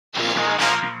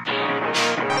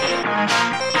Welcome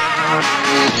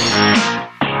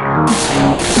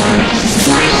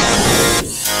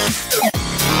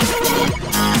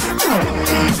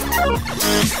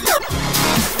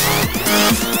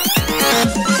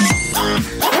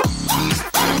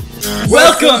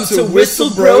to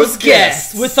Whistleblower's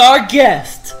Guest with our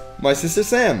guest, my sister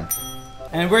Sam.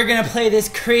 And we're gonna play this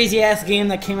crazy ass game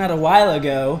that came out a while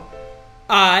ago.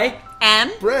 I am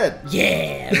Bread.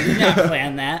 Yeah, we did not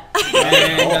plan that.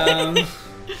 And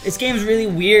this game's really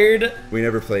weird. We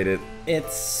never played it.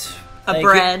 It's a like,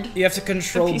 bread. You have to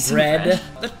control bread.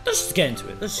 Let's just get into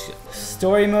it.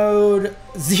 Story mode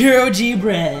 0G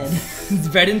bread. It's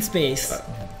bread in space.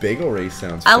 Bagel race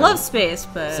sounds fun. I love space,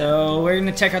 but... So, we're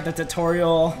gonna check out the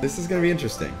tutorial. This is gonna be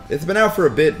interesting. It's been out for a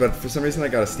bit, but for some reason I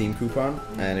got a Steam coupon,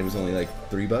 and it was only like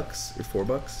 $3 or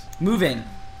 $4.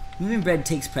 Moving bread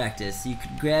takes practice. You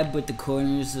could grab with the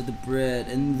corners of the bread,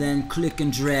 and then click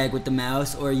and drag with the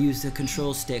mouse, or use the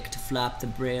control stick to flop the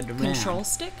bread around. Control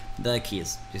stick? The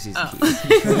keys. Just use the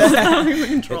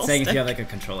keys. It's saying if you have like a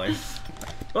controller.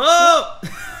 Oh!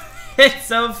 It's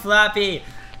so floppy.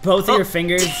 Both of your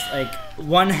fingers, like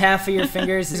one half of your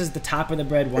fingers, this is the top of the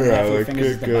bread, one half of your fingers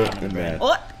is the bottom of the bread.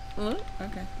 What? Okay,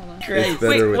 hold on. It's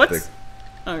Wait, with what's...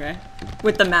 Okay.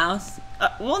 With the mouse?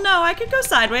 Well, no, I could go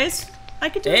sideways. I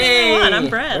could do whatever I want. I'm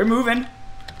bread. We're moving.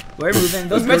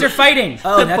 Those breads are fighting.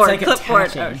 Oh, that's like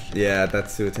attaching. Oh. Yeah,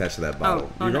 that's to attach to that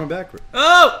bottle. You're going backward.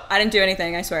 Oh! I didn't do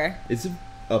anything, I swear. Is it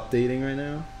updating right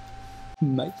now?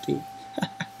 Might be.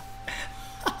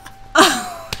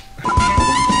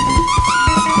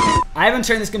 I haven't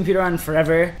turned this computer on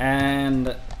forever,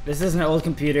 and this is an old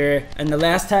computer, and the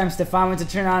last time Stefan went to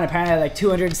turn on, apparently I had like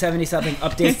 270 something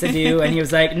updates to do, and he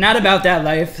was like, not about that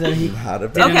life, so he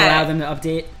didn't allow them to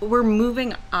update. We're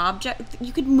moving objects.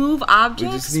 You could move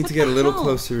objects? We just need to get a little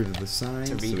closer to the sign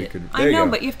so we could... I know,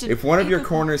 but you have to... If one of your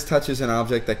corners touches an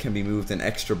object that can be moved, an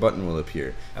extra button will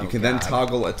appear. You can then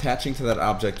toggle attaching to that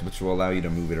object, which will allow you to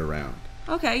move it around.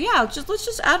 Okay, yeah, let's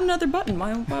just add another button.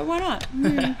 Why not?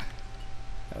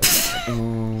 Oh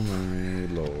my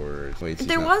lord! Wait,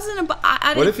 there wasn't a.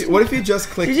 What if you just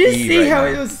click E? Did you see how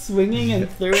he was swinging and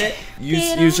threw it?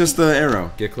 Use just the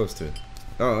arrow. Get close to it.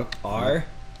 Oh. R.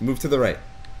 Move to the right.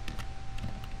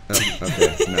 Oh,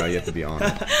 okay. No, you have to be on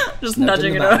it. Just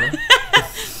nudging it over.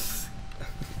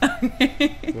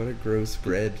 What a gross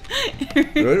bread.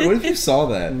 What if you saw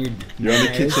that? You're on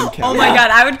the kitchen counter. Oh my god,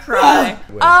 I would cry.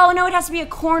 Oh no, it has to be a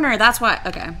corner. That's why.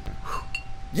 Okay.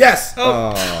 Yes!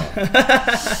 Oh.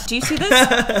 Do you see this?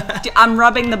 I'm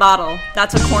rubbing the bottle.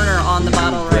 That's a corner on the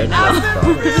bottle right now.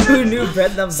 Who knew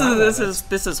bread loves bottle? So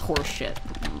this is horse shit.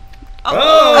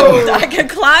 Oh! I can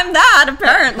climb that,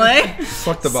 apparently.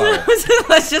 Fuck the bottle. So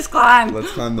let's just climb.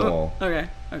 Let's climb the wall. Okay,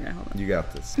 hold on. You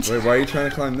got this. Wait, why are you trying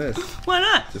to climb this? Why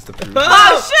not? Just to prove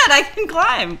Oh shit, I can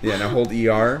climb. Yeah, now hold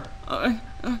ER. Oh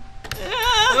my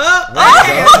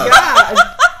god!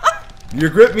 Your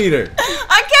grip meter.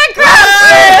 I can't grab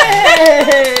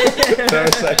it. That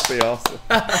was actually awesome.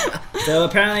 So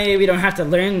apparently we don't have to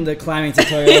learn the climbing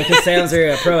tutorial because Sam's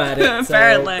a pro at it. So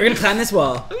apparently. We're gonna climb this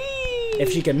wall. Whee!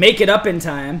 If she can make it up in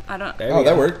time. I don't. Oh,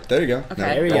 that worked. There you go. Okay. Now,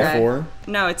 there we go. all four.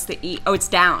 No, it's the E. Oh, it's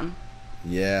down.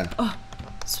 Yeah. Oh,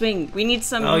 swing. We need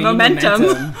some momentum.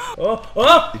 Oh,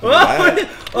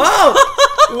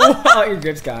 your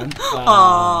grip's gone.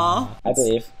 Aww. I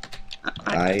believe.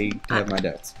 I have my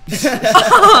doubts.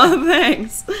 Oh,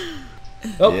 thanks.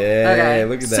 Oh, yeah, okay.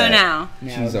 Look at that. So now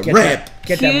she's a ramp.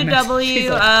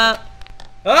 QW up.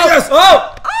 Oh, yes.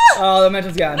 Oh! Oh, the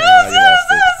momentum's gone. No,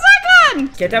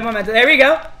 second. Get that momentum. There we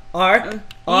go. R.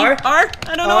 I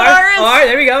don't know what R is. R.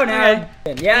 There we go. Now.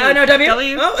 Okay. Yeah. No.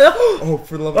 W. Oh,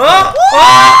 for the love of God.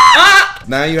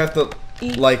 Now you have to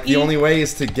the only way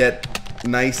is to get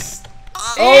nice.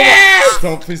 Oh yes!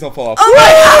 Please don't fall off. Oh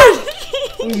my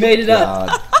god! We made it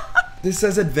up. This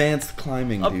says advanced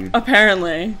climbing, dude.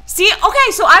 Apparently. See,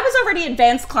 okay, so I was already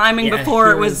advanced climbing before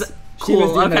it was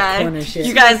cool, okay?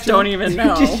 You guys don't even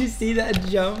know. Did you see that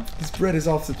jump? This bread is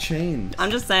off the chain. I'm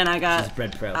just saying I got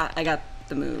bread pro. I got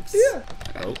the moves. Yeah.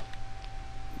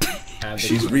 Okay.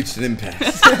 She's reached an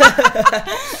impasse.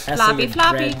 Floppy,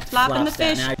 flop in the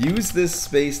fish. Use this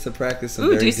space to practice some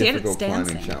very difficult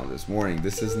climbing challenges. Warning,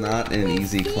 this is not an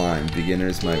easy climb.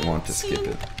 Beginners might want to skip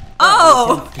it.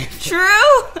 Oh,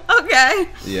 true? Okay.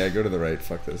 Yeah, go to the right.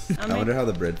 Fuck this. I wonder how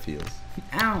the bread feels.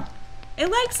 Ow. It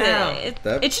likes it.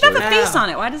 It should have a face on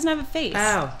it. Why doesn't it have a face?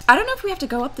 Ow. I don't know if we have to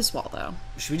go up this wall, though.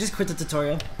 Should we just quit the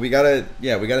tutorial? We gotta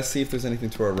see if there's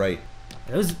anything to our right.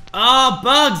 Those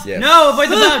bugs! Yes. No, avoid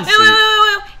the bugs!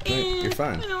 Wait. You're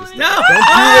fine. No! Don't do what you just did.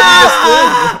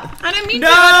 I didn't mean No!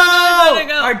 to. I don't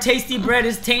know. Our tasty bread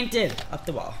is tainted. Up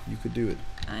the wall. You could do it.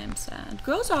 I am sad.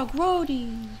 Girls are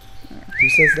grody. Who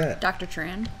says that? Dr.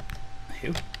 Tran.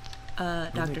 Who? Dr. Oh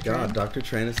my Tran. God, Dr.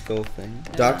 Tran is still a thing.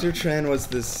 Yeah. Dr. Tran was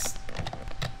this.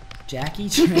 Jackie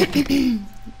Tran.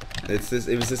 It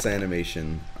was this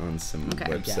animation on some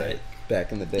website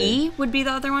back in the day. E would be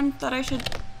the other one that I should.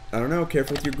 I don't know.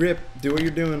 Careful with your grip. Do what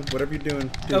you're doing. Whatever you're doing,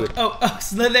 do it. Oh,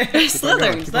 slither.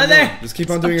 Slither. Slither. Just keep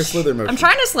on doing your slither motion. I'm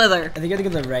trying to slither. I think you have to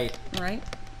go to the right. Right?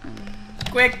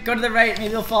 Quick, go to the right.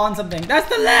 Maybe you'll fall on something. That's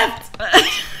the left.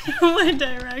 What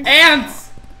direction? Ants.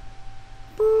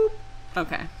 Boop.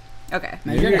 Okay. Okay.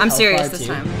 Maybe I'm serious this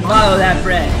time. Follow that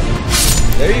bread.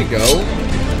 There you go.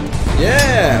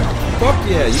 Yeah. Fuck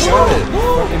yeah. You got it. You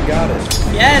fucking got it.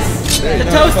 Yes. There, The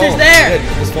no, toaster's fall. there.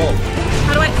 Yeah, just fall.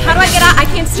 How do I get out? I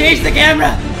can't see. Change the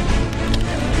camera.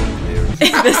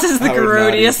 This is the I would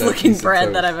not eat grodiest that looking piece of bread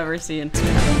toast. that I've ever seen.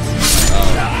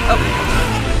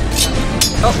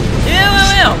 Ew.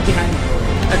 Okay,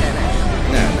 there.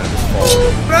 No, just fall.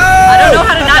 I don't know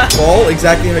how to not. Fall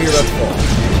exactly how you're about to fall.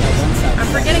 I'm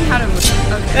forgetting how to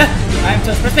move. Okay. I'm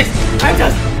toast. Press space. I'm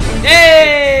toast.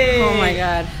 Yay! Oh my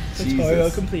god. Tutorial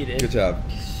Jesus. completed. Good job.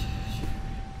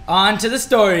 On to the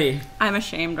story. I'm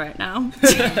ashamed right now.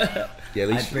 Yeah,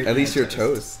 at least you're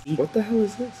toast. What the hell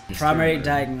is this? Primary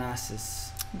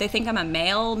diagnosis. They think I'm a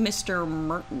male Mr.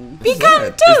 Merton. What is Become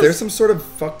that? toast! Is there some sort of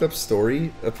fucked up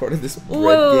story a part of this bread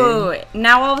Whoa, game?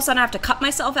 now all of a sudden I have to cut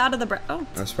myself out of the bread. Oh.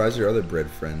 I'm surprised your other bread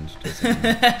friend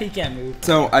doesn't. He can't move.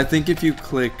 So I think if you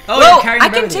click, Oh, Whoa, you're carrying I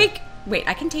the bread can with you. take. Wait,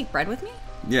 I can take bread with me?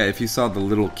 yeah, if you saw the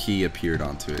little key appeared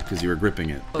onto it because you were gripping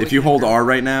it. Oh, If you hold R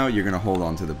right now, you're gonna hold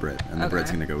on to the bread, and the Okay.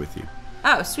 bread's gonna go with you.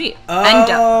 Oh, sweet.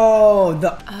 Oh,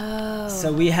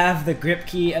 so we have the grip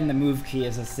key and the move key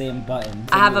as the same button.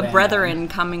 I have a Move and brethren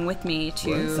coming with me to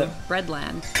What?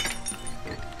 Breadland.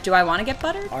 Do I want to get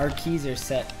buttered? Our keys are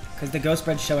set because the ghost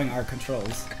bread's showing our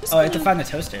controls. Oh, I have to find the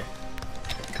toaster.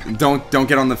 Don't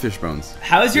get on the fish bones.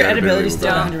 How is your Yeah, edibility will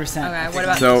still go. 100%? Okay, what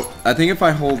about So I think if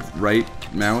I hold right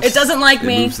mouse, It doesn't like it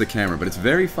me. moves the camera, but it's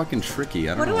very fucking tricky.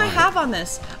 I don't What know do I why. have on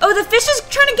this? Oh, the fish is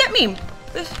trying to get me.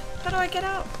 How do I get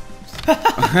out?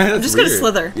 I'm just gonna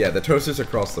slither. Yeah, the toaster's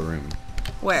across the room.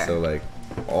 Where? So like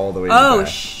all the way. to Oh, the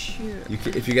back. shoot.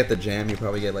 If you get the jam, you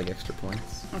probably get like extra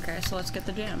points. Okay, so let's get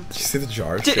the jam. Did you see the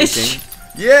jar It's- shaking?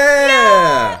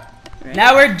 Yeah!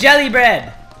 Now we're jelly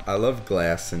bread. I love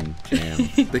glass and jam.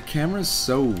 The camera's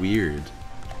so weird.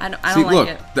 I don't See, like look,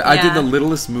 it. I did the Yeah.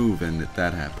 littlest move and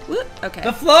that happened. Whoop, okay.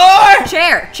 The floor.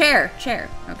 Chair.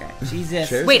 Okay. Jesus.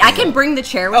 Chairs Wait, I can bring the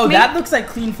chair with Oh, me? that looks like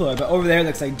clean floor, but over there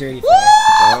looks like dirty floor.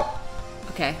 Oh,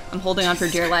 Okay, I'm holding on for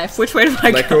dear life. Which way do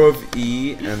I let go? go of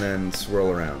E and then swirl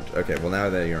around. Okay, well now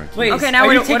that you're on key. Wait, Okay, now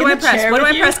Are you what do taking I the press? chair What do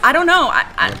with I you? press? I don't know.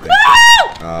 Okay.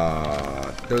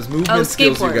 Those movement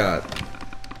skills you skateboard. got.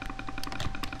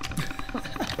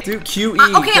 Do QE.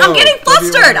 Okay, I'm getting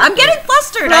flustered. I'm getting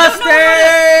flustered. I don't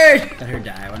know. Let her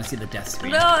die. I want to see the death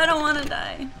screen. No, I don't want to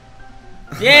die.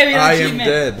 Yeah, we have I a am achievement.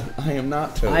 dead. I am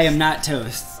not toast. I am not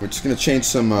toast. We're just gonna change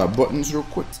some buttons real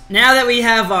quick. Now that we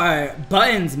have our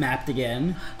buttons mapped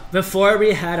again, before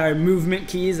we had our movement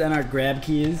keys and our grab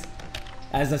keys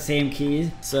as the same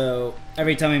keys. So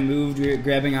every time we moved, we were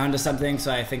grabbing onto something.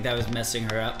 So I think that was messing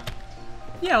her up.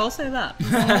 Yeah, we'll say that.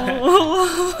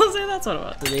 We'll say that's what it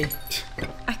was. Really?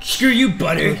 Screw you,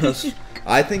 butter.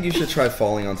 I think you should try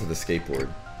falling onto the skateboard.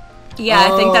 Yeah,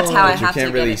 I think that's how I Which you have to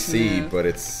can't get really it to see, move. but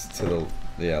it's to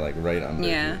the like right under.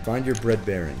 Yeah. You. Find your bread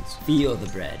bearings. Feel the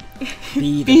bread.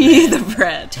 Be the Be bread. the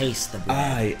bread. Taste the bread.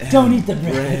 I am Don't eat the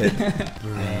bread. bread.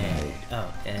 Bread. Oh,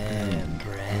 bread.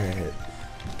 bread.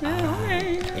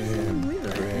 Alright.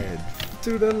 Bread.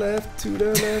 To the left. To the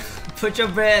left. Put your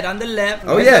bread on the left.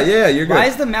 Oh yeah, you're good. Why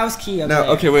is the mouse key up No,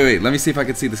 there? okay, wait. Let me see if I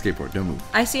can see the skateboard. Don't move.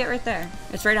 I see it right there.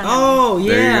 It's right on Oh,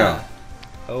 yeah. There you go.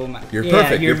 Oh my. You're yeah,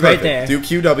 perfect. You're You're right perfect. there. Do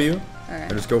QW Alright.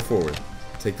 and just go forward.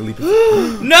 Take the leap. Of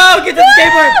No, get the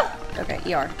skateboard. Okay,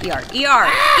 ER.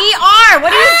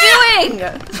 What are you doing?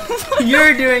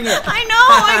 You're doing it. I know,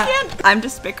 I can't. I'm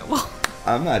despicable.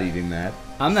 I'm not eating that.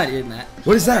 I'm not eating that.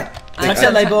 What is that? Touch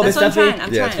that light bulb. That's It's what I'm definitely, trying.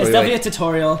 I'm Yeah, trying. it's it's really definitely a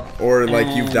tutorial. Or like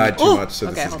you've died too Ooh. much, so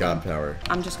Okay, this is hold God on. power.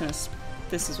 I'm just gonna.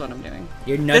 This is what I'm doing.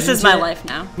 You're This is my life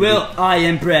now. Will I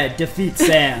am bread defeat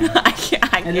Sam? I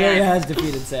can't. And he already has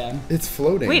defeated Sam. It's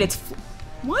floating. Wait, it's.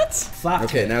 What? Flop.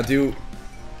 Okay, now do.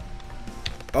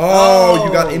 Oh,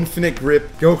 you got infinite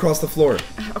grip. Go across the floor.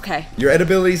 Okay. Your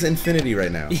ability's infinity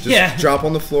right now. Just drop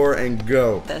on the floor and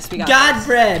go. This we got. God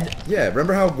bread. Yeah,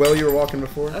 remember how well you were walking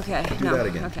before? Okay. Do that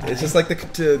again. Okay. It's just like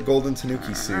the golden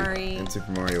Tanuki suit in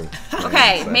Super Mario.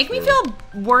 Okay, make me feel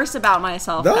worse about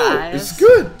myself, guys. It's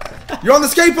good. You're on the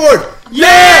skateboard.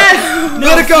 Yes! No,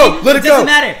 let it go. Let it go. Doesn't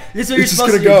matter. This is what you're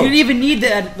supposed to do. Go. You didn't even need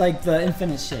the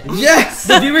infinite shit. Yes.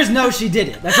 The viewers know she did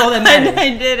it. That's all that matters.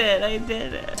 I did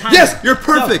it. Yes, you're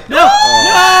perfect. No.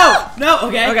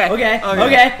 Okay.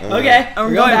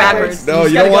 I'm going backwards. No,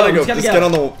 you don't want to go. Just get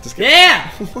on the.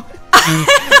 Yeah.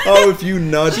 Oh, if you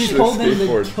nudge She's the holding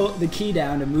skateboard. the key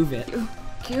down to move it.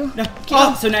 Q. No.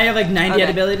 Oh, so now you have like 90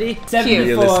 ability.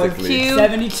 74. Q.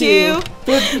 72. Q.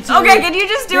 52. Okay, can you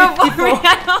just do it for me?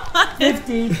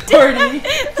 50. 30.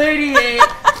 38.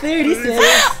 36.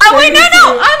 Oh wait, no!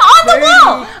 I'm on the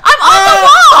wall. I'm on the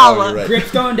wall. Oh, right.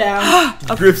 Grip's going down.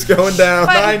 Grip's going down.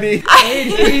 90.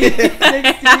 80.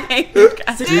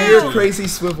 60. Do your crazy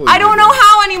swivel. I don't know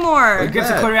how anymore. Your grip's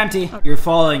a quarter empty. You're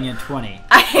falling in 20.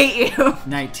 I hate you.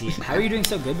 19. How are you doing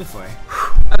so good before?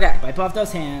 Okay. Wipe off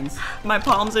those hands. My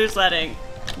palms are sweating.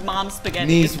 Mom spaghetti.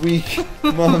 Knees weak.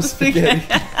 Mom spaghetti.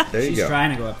 There you She's go.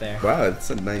 trying to go up there. Wow, it's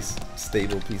a nice,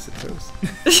 stable piece of toast.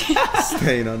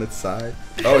 Staying on its side.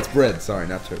 Oh, it's bread. Sorry,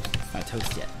 not toast. Not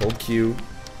toast yet. Hold Q.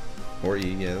 Or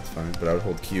E, yeah, that's fine. But I would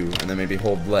hold Q, and then maybe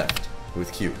hold left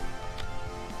with Q.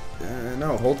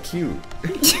 No, hold Q.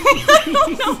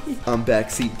 I'm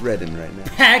backseat breading right now.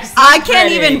 Backseat I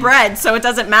can't even bread, so it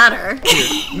doesn't matter.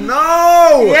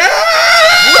 No! Yeah!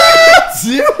 What are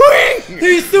you doing?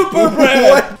 He's super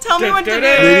bread! Tell me what to do.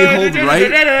 Maybe hold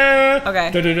right.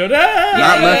 Okay.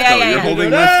 Not left though. You're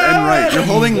holding left and right. You're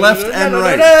holding left and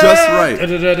right. Just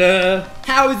right.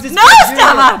 How is this? No,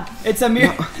 Stefan! It's a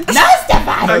mirror. No,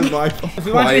 Stefan! If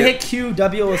we want you to hit Q,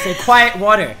 W will say quiet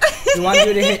water. If we want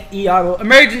you to hit ER, will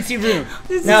emergency room.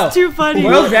 This is too funny.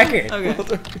 World record. Okay.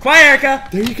 Quiet, Erica.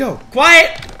 There you go.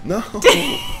 Quiet. No.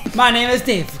 My name is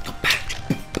Dave.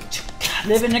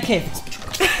 Live in a cave.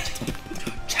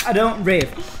 I don't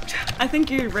rave. I think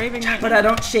you're raving right But now. I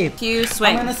don't shave. Q,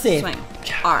 swing. I'm gonna save. Swing.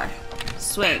 R.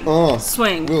 Swing. Oh,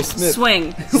 Swing. Will Smith.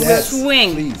 Swing. Yes,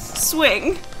 Swing. please.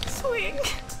 Swing. Swing.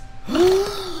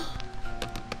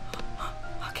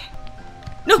 Okay.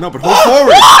 No, but hold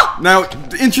forward. Now,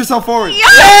 inch yourself forward.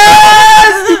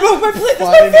 Yes! You broke my plate.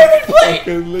 That's my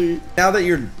favorite plate. Now that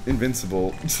you're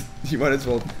invincible, you might as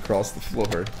well cross the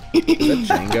floor. Is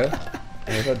that Jenga?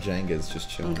 I thought Jenga is just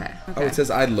chilling. Okay. Oh, it says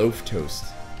I loaf toast.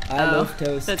 I love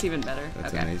toast. That's even better.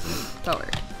 That's okay. amazing.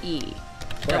 Forward. E.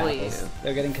 Poor W. apples.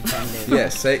 They're getting contaminated. Yeah,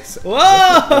 say. Whoa!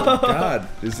 Oh God,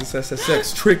 is this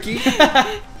SSX tricky?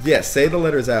 Yeah, say the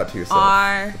letters out to yourself.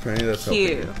 R. Apparently that's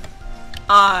Q. helping.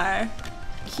 R.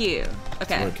 Q.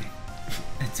 Okay. Working.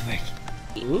 It's working.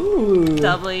 Ooh.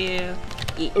 W.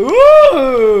 E.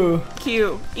 Ooh.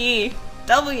 Q. E.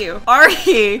 W. R.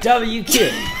 E. W Q.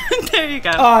 There you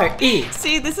go. R E.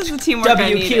 See, this is the teamwork I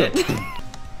W needed. Q.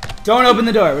 Don't open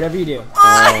the door. Whatever you do.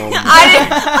 I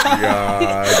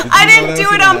didn't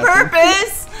do it on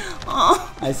purpose.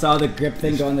 Oh. I saw the grip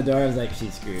thing go on the door. I was like,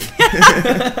 she's screwed.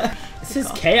 This is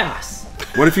chaos.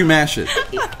 What if you mash it?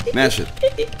 Mash it.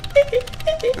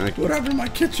 Like, whatever, my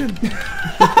kitchen.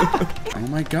 Oh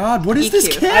my God, what is EQ. this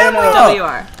I don't know. camera?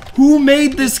 WR. Who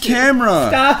made this camera?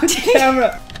 Stop the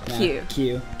camera. Q. Now,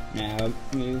 Q. Now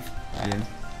move.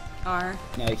 R.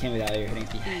 No, you can't without you're hitting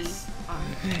the E. yes. R.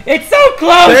 It's so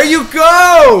close. There you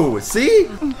go. See?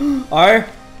 R.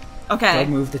 Okay. Or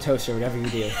move the toaster. Whatever you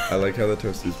do. I like how the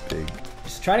toast is big.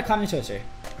 Just try to climb the toaster.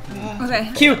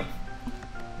 Okay. Q.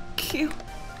 Q.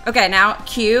 Okay, now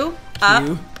Q. Up.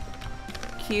 Q.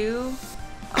 Q.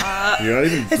 You're not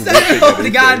even It's not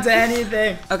holding on to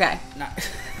anything. Okay. No.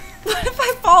 What if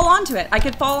I fall onto it? I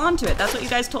could fall onto it. That's what you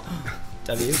guys told.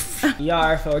 W.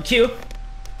 ER forward. Q.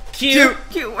 Q.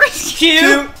 Q. Where's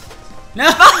Q.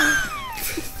 No.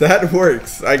 That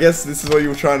works. I guess this is what you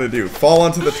were trying to do. Fall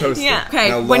onto the toaster. Yeah. Okay.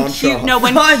 Now When launch Q. off. No.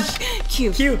 When Punch.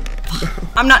 Q. Q.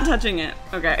 I'm not touching it.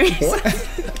 Okay. What?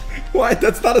 Why?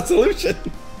 That's not a solution.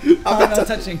 I'm not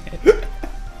touching it.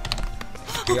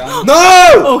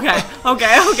 No! Okay.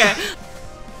 Okay. Okay.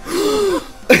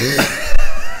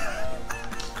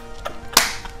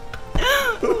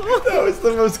 That was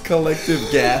the most collective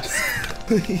gasp.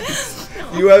 Please.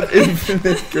 You have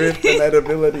infinite grip and that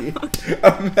ability.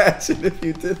 Imagine if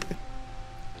you did it.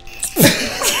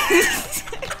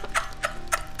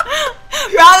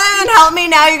 Rather than help me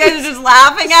now, you guys are just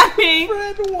laughing at me.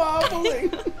 Red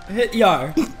wobbling. Hit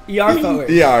ER. ER forward.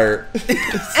 ER.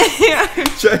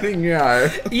 Shining ER.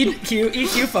 EQ.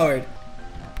 EQ forward.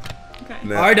 Okay.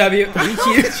 No. RW.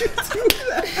 EQ.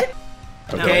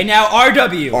 Okay, now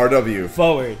RW. RW.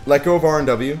 Forward. Let go of R and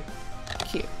W.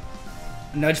 Q.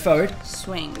 Nudge forward.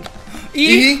 Swing.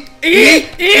 E.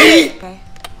 Okay.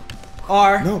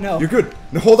 R. No, you're good.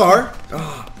 No, hold R.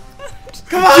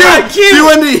 Come on, Q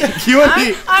and E. Q and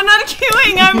E. I'm not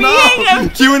queuing. I'm eating.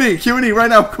 Q and E. Q and E right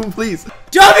now, please.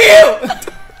 W.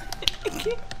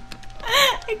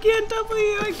 I can't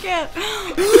W. I can't.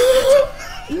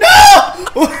 No.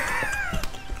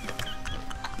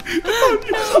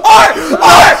 R.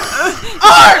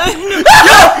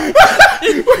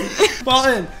 Fall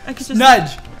in.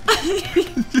 Nudge.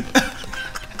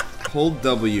 Hold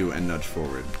W and nudge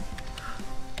forward.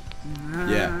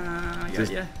 Yeah.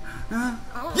 Yeah.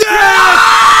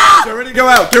 Get ready to go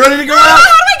out. Get ready to go out. How do I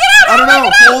get out? I don't know.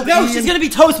 Hold No, E she's and- gonna be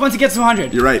toast once it gets to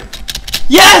 100. You're right.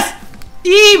 Yes!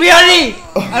 E! We got an E!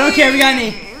 I don't care, we got an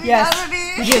E. Yes.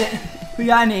 We did it. We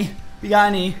got an E. We got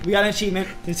an E. We got an achievement.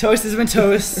 The toast has been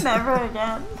toast. Never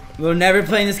again. We'll never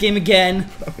play this game again.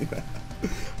 I'm gonna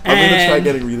try And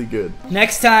getting really good.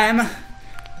 next time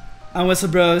on Whistle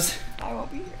Bros, I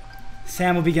won't be here.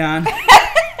 Sam will be gone.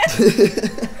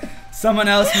 Someone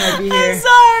else might be here. I'm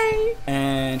sorry.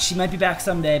 And she might be back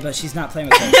someday, but she's not playing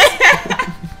with us.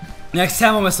 Next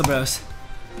time on Whistle Bros.